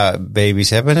 Nou ja, baby's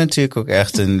hebben natuurlijk ook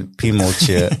echt een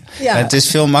piemeltje. En het is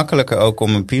veel makkelijker ook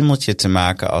om een piemeltje te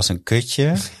maken als een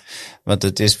kutje. Want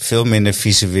het is veel minder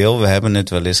visueel. We hebben het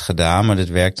wel eens gedaan, maar het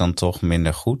werkt dan toch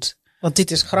minder goed. Want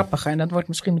dit is grappiger en dat wordt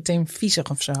misschien meteen viezig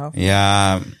of zo.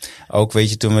 Ja, ook weet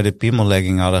je, toen we de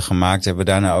piemellegging hadden gemaakt, hebben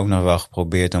we daarna ook nog wel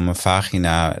geprobeerd om een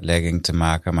vagina-legging te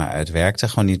maken. Maar het werkte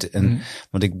gewoon niet.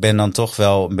 Want ik ben dan toch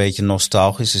wel een beetje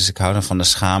nostalgisch, dus ik hou dan van de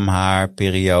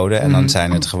schaamhaarperiode. En dan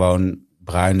zijn het gewoon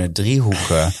bruine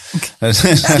driehoeken.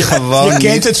 Je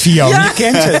kent het, Vio, je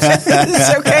kent het.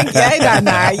 Zo kijk jij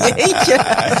daarnaar, jeetje.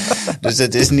 Dus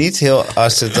het is niet heel,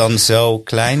 als het dan zo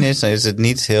klein is, dan is het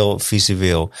niet heel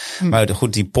visueel. Maar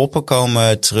goed, die poppen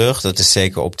komen terug, dat is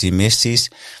zeker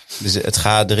optimistisch. Dus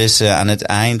er is aan het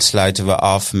eind sluiten we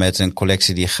af met een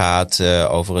collectie die gaat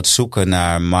over het zoeken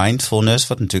naar mindfulness,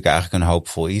 wat natuurlijk eigenlijk een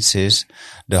hoopvol iets is.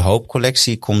 De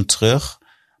hoopcollectie komt terug.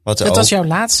 Dat was jouw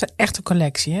laatste echte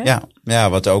collectie, hè? Ja,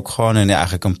 wat ook gewoon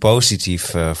eigenlijk een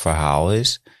positief verhaal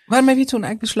is. Waarom heb je toen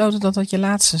eigenlijk besloten dat dat je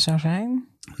laatste zou zijn?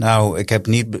 Nou, ik heb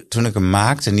toen ik hem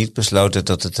maakte, niet besloten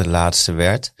dat het de laatste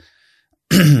werd.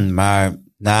 Maar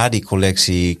na die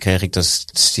collectie kreeg ik dat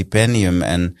stipendium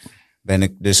en ben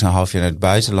ik dus een half jaar naar het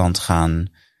buitenland gaan.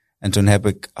 En toen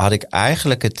had ik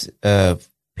eigenlijk het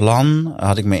plan,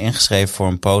 had ik me ingeschreven voor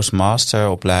een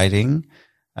postmasteropleiding.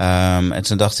 En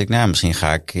toen dacht ik, nou, misschien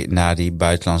ga ik na die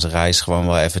buitenlandse reis gewoon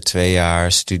wel even 2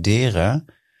 jaar studeren.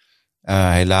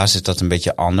 Helaas is dat een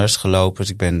beetje anders gelopen.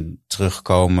 Dus ik ben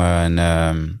teruggekomen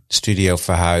en studio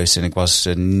verhuisd. En ik was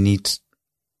niet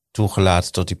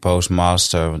toegelaten tot die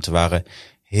postmaster. Want er waren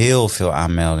heel veel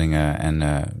aanmeldingen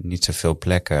en niet zoveel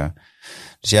plekken.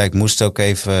 Dus ja, ik moest ook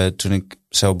even, toen ik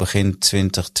zo begin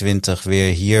 2020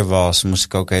 weer hier was, moest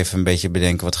ik ook even een beetje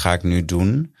bedenken, wat ga ik nu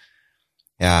doen?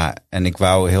 Ja, en ik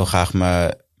wou heel graag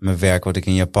mijn werk wat ik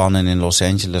in Japan en in Los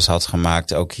Angeles had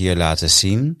gemaakt ook hier laten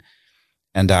zien.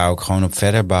 En daar ook gewoon op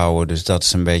verder bouwen. Dus dat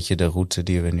is een beetje de route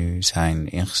die we nu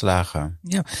zijn ingeslagen.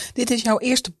 Ja, dit is jouw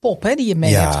eerste pop, hè, die je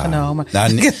mee hebt genomen.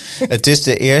 Nou, het is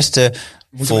de eerste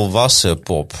volwassen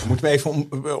pop. Moeten we even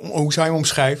hoe zou je hem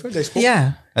omschrijven, deze pop?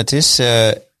 Ja. Het is,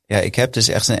 ik heb dus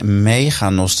echt een mega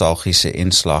nostalgische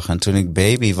inslag. En toen ik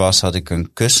baby was, had ik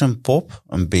een kussenpop,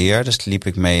 een beer. Dus liep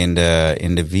ik mee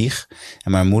in de wieg.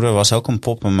 En mijn moeder was ook een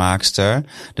poppenmaakster.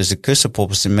 Dus de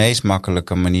kussenpop is de meest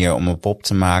makkelijke manier om een pop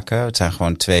te maken. Het zijn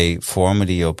gewoon 2 vormen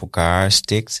die je op elkaar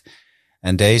stikt.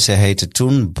 En deze heette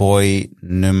toen Boy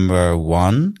Number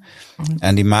 1.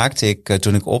 En die maakte ik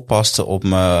toen ik oppaste op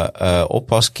mijn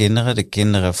oppaskinderen. De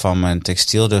kinderen van mijn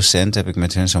textieldocent heb ik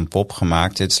met hun zo'n pop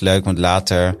gemaakt. Het is leuk, want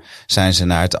later zijn ze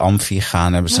naar het amfi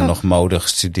gegaan. Hebben ze nog mode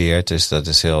gestudeerd. Dus dat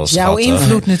is heel schattig. Jouw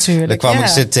invloed natuurlijk. Daar kwam ik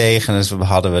ze tegen. Dus we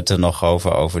hadden het er nog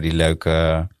over die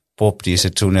leuke pop die ze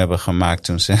toen hebben gemaakt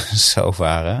toen ze zo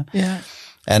waren. Ja.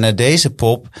 En deze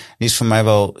pop, die is voor mij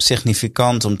wel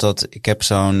significant, omdat ik heb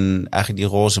eigenlijk die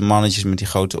roze mannetjes met die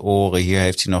grote oren. Hier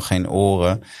heeft hij nog geen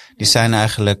oren. Die zijn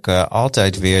eigenlijk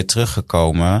altijd weer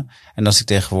teruggekomen. En als ik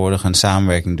tegenwoordig een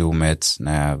samenwerking doe met,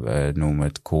 noem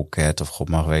het Cool Cat of God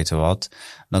mag weten wat,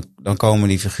 dan komen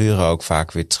die figuren ook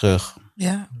vaak weer terug.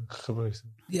 Ja,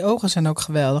 die ogen zijn ook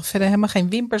geweldig. Verder helemaal geen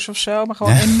wimpers of zo, maar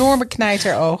gewoon enorme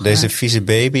knijterogen. Deze vieze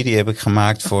baby, die heb ik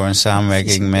gemaakt voor een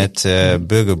samenwerking met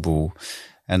Bugaboo.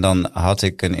 En dan had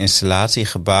ik een installatie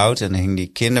gebouwd en dan hing die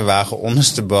kinderwagen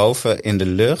ondersteboven in de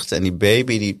lucht. En die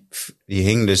baby die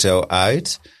hing er zo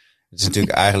uit. Het is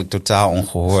natuurlijk eigenlijk totaal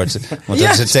ongehoord. Want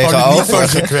dat is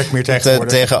het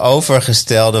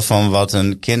tegenovergestelde van wat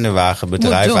een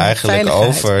kinderwagenbedrijf eigenlijk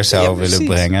over zou willen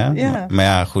brengen. Ja. Maar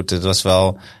ja, goed, dat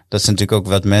is natuurlijk ook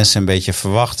wat mensen een beetje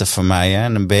verwachten van mij. Hè?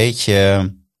 En een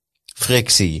beetje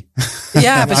frictie.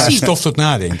 Ja, precies. Stof tot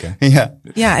nadenken.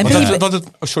 Ja, en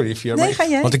sorry, Via.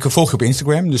 Want ik volg je op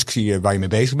Instagram, dus ik zie waar je mee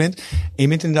bezig bent. En je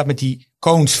bent inderdaad met die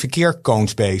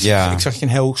verkeercones bezig. Ja. Ik zag dat je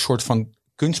een heel soort van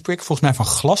kunstprik, volgens mij van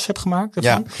glas hebt gemaakt.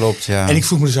 Daarvan. Ja, klopt, ja. En ik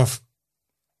vroeg me dus af,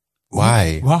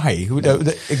 why?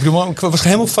 Ik bedoel, ik was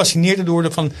helemaal gefascineerd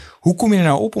door van hoe kom je er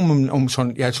nou op om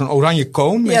zo'n oranje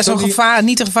koon? Ja,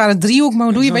 niet een gevaarlijk driehoek, maar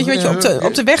hoe doe je, weet je wat je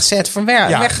op de weg zet van weg.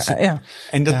 Ja.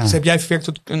 En dat heb jij verwerkt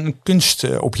tot een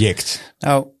kunstobject.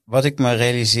 Nou, wat ik me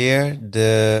realiseer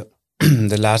de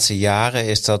laatste jaren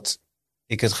is dat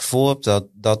ik het gevoel heb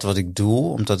dat wat ik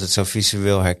doe, omdat het zo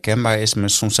visueel herkenbaar is, me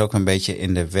soms ook een beetje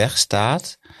in de weg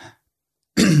staat.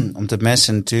 Omdat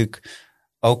mensen natuurlijk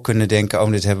ook kunnen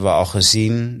denken, dit hebben we al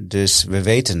gezien, dus we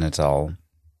weten het al.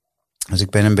 Dus ik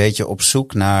ben een beetje op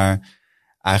zoek naar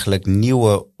eigenlijk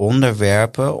nieuwe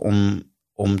onderwerpen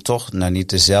om toch, niet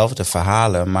dezelfde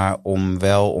verhalen, maar om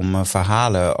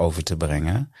verhalen over te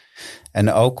brengen.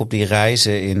 En ook op die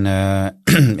reizen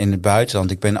in het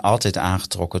buitenland. Ik ben altijd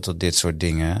aangetrokken tot dit soort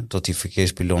dingen. Tot die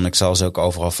verkeerspilon. Ik zal ze ook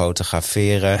overal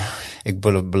fotograferen. Ik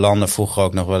belandde vroeger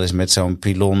ook nog wel eens met zo'n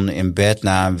pilon in bed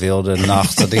na een wilde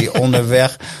nacht. Dat ik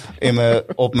onderweg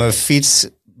op mijn fiets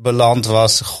beland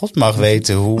was. God mag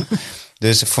weten hoe.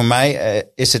 Dus voor mij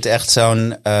is het echt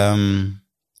zo'n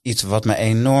iets wat me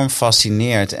enorm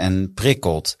fascineert en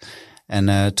prikkelt.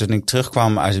 En toen ik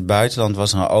terugkwam uit het buitenland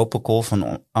was er een open call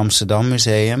van Amsterdam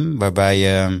Museum, waarbij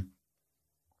je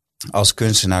als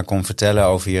kunstenaar kon vertellen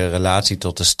over je relatie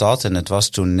tot de stad. En het was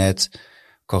toen net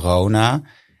corona.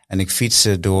 En ik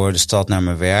fietste door de stad naar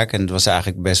mijn werk. En het was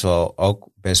eigenlijk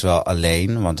best wel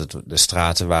alleen, want de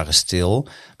straten waren stil.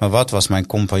 Maar wat was mijn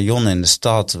compagnon in de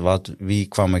stad? Wie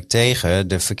kwam ik tegen?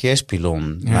 De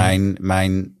verkeerspilon. Ja.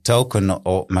 Mijn token,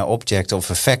 mijn object of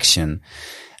affection.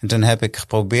 En toen heb ik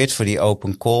geprobeerd voor die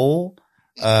open call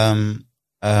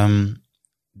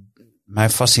mijn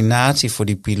fascinatie voor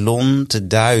die pilon te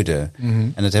duiden.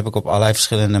 Mm-hmm. En dat heb ik op allerlei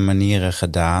verschillende manieren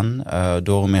gedaan.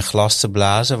 Door hem in glas te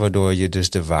blazen, waardoor je dus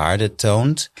de waarde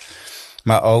toont.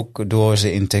 Maar ook door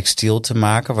ze in textiel te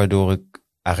maken, waardoor ik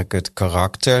eigenlijk het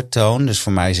karakter toon. Dus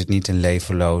voor mij is het niet een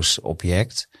levenloos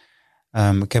object.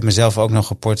 Ik heb mezelf ook nog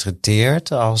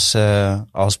geportretteerd als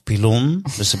pilon.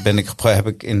 Dus dan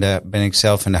ben ik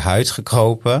zelf in de huid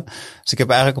gekropen. Dus ik heb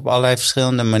eigenlijk op allerlei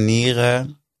verschillende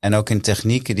manieren en ook in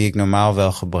technieken die ik normaal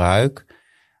wel gebruik,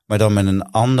 maar dan met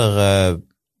een andere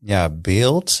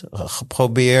beeld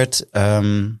geprobeerd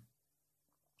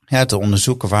te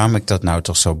onderzoeken waarom ik dat nou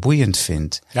toch zo boeiend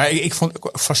vind. Ja, ik vond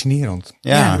het fascinerend.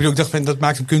 Ja. Ik dacht, dat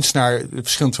maakt een kunstenaar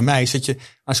verschillend van mij, is dat je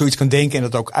aan zoiets kan denken en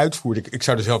dat ook uitvoert. Ik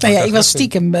zou er zelf ik was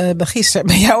stiekem gisteren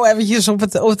bij jou eventjes op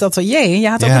het atelier. En je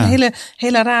had ook een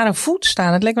hele rare voet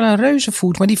staan. Het leek wel een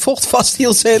reuzenvoet, maar die vocht vast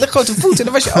heel hele grote voet. En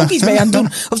daar was je ook iets mee aan het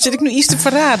doen. Of zit ik nu iets te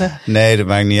verraden? Nee, dat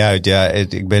maakt niet uit. Ja,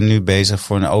 ik ben nu bezig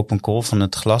voor een open call van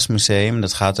het Glasmuseum.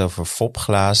 Dat gaat over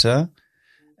fopglazen.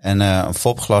 En een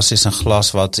fopglas is een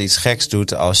glas wat iets geks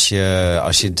doet als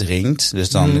je drinkt. Dus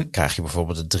dan krijg je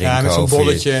bijvoorbeeld het drinken over. Ja, met zo'n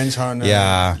bolletje en zo'n...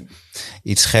 Ja,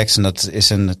 iets geks. En dat is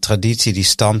een traditie die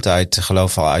stamt uit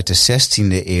de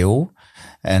 16e eeuw.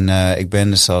 En ik ben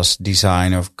dus als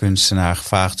designer of kunstenaar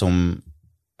gevraagd om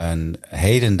een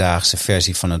hedendaagse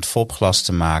versie van het fopglas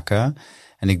te maken.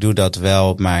 En ik doe dat wel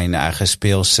op mijn eigen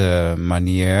speelse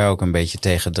manier, ook een beetje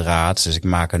tegen draad. Dus ik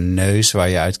maak een neus waar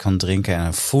je uit kan drinken en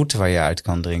een voet waar je uit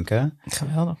kan drinken.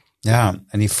 Geweldig. Ja,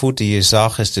 en die voet die je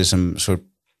zag is dus een soort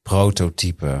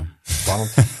prototype.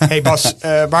 Spannend. Hey Bas,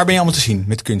 waar ben je allemaal te zien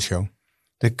met de kunstshow?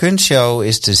 De kunstshow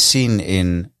is te zien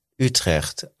in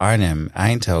Utrecht, Arnhem,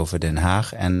 Eindhoven, Den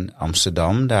Haag en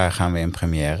Amsterdam. Daar gaan we in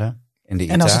première.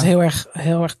 En als het heel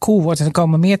erg cool wordt en er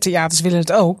komen meer theaters willen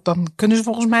het ook, dan kunnen ze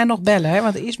volgens mij nog bellen, hè?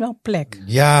 Want er is wel plek.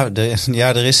 Ja, er is in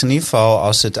ieder geval,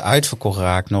 als het uitverkocht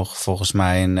raakt, nog volgens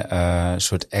mij een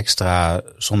soort extra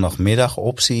zondagmiddag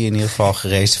optie in ieder geval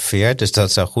gereserveerd. Dus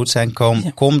dat zou goed zijn.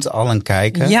 Komt al een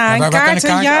kijken. Ja, en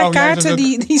kaarten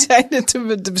die zijn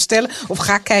te bestellen. Of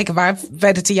ga kijken waar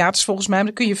bij de theaters volgens mij.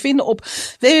 Dat kun je vinden op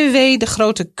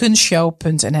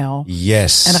www.degrotekuntshow.nl.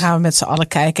 Yes. En dan gaan we met z'n allen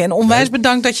kijken. En onwijs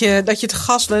bedankt dat je te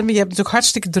gast bent. Je hebt natuurlijk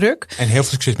hartstikke druk. En heel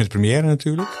veel succes met de première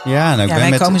natuurlijk. Ja,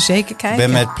 wij komen zeker kijken. Ik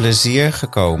ben met plezier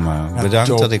gekomen. Ja,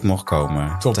 bedankt dat ik mocht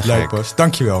komen. Top, leuk Bas.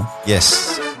 Dankjewel.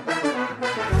 Yes.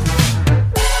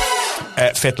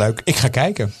 Vet leuk. Ik ga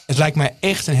kijken. Het lijkt mij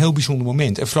echt een heel bijzonder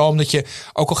moment. En vooral omdat je,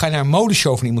 ook al ga je naar een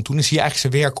modeshow van iemand toe, dan zie je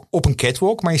eigenlijk zijn werk op een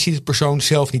catwalk, maar je ziet het persoon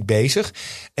zelf niet bezig.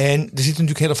 En er zitten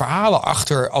natuurlijk hele verhalen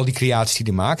achter al die creaties die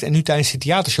hij maakt. En nu tijdens de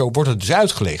theatershow wordt het dus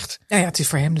uitgelegd. Ja, het is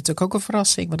voor hem natuurlijk ook een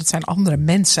verrassing. Want het zijn andere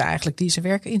mensen eigenlijk die zijn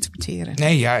werk interpreteren.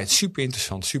 Nee, ja, het is super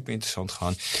interessant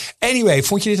gewoon. Anyway,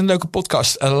 vond je dit een leuke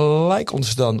podcast? Like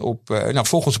ons dan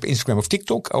volg ons op Instagram of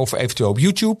TikTok. Of eventueel op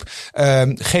YouTube.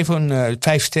 Geef een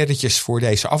 5 sterretjes voor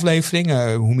deze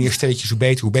aflevering. Hoe meer sterretjes,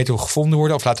 hoe beter we gevonden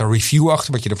worden. Of laat een review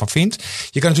achter wat je ervan vindt.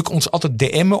 Je kan natuurlijk ons altijd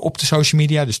DM'en op de social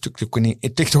media. Dus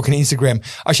TikTok en Instagram.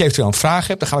 Als je eventueel een vraag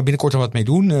hebt, dan gaan we binnenkort al wat mee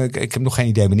doen. Ik heb nog geen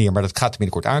idee wanneer, maar dat gaat er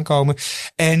binnenkort aankomen.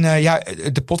 En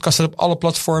de podcast staat op alle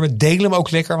platformen. Deel hem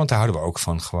ook lekker, want daar houden we ook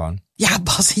van gewoon. Ja,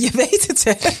 Bas, je weet het.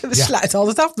 Hè? We sluiten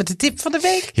altijd af met de tip van de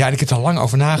week. Ja, en ik heb er al lang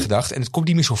over nagedacht. En het komt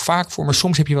niet meer zo vaak voor. Maar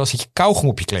soms heb je wel eens dat je kauwgom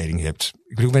op je kleding hebt.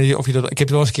 Ik bedoel, ik heb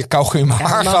wel eens een keer kauwgom in mijn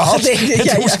haar gehad. En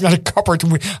toen moest ik naar de kapper. Toen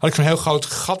had ik zo'n heel groot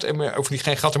gat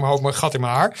geen gat in mijn hoofd, maar een gat in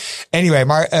mijn haar. Anyway,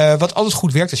 maar wat altijd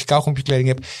goed werkt als je kauwgom op je kleding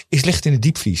hebt, is leg het in de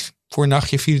diepvries. Voor een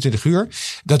nachtje, 24 uur.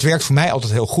 Dat werkt voor mij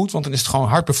altijd heel goed. Want dan is het gewoon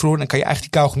hard bevroren. En dan kan je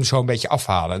eigenlijk die kauwgom zo een beetje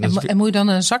afhalen. En moet je dan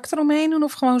een zak eromheen doen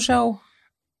of gewoon zo?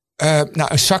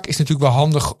 Een zak is natuurlijk wel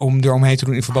handig om eromheen te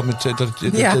doen in verband met dat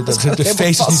de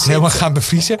feestjes niet helemaal gaan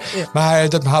bevriezen. Ja. Maar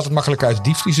dat haalt het makkelijk uit de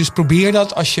diepvries. Dus probeer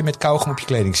dat als je met kauwgom op je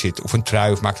kleding zit. Of een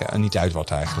trui, of maakt er niet uit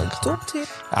wat eigenlijk.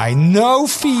 Toptip. I know,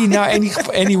 Fie. Nou,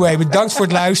 anyway, bedankt voor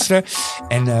het luisteren.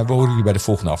 En we horen jullie bij de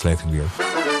volgende aflevering weer.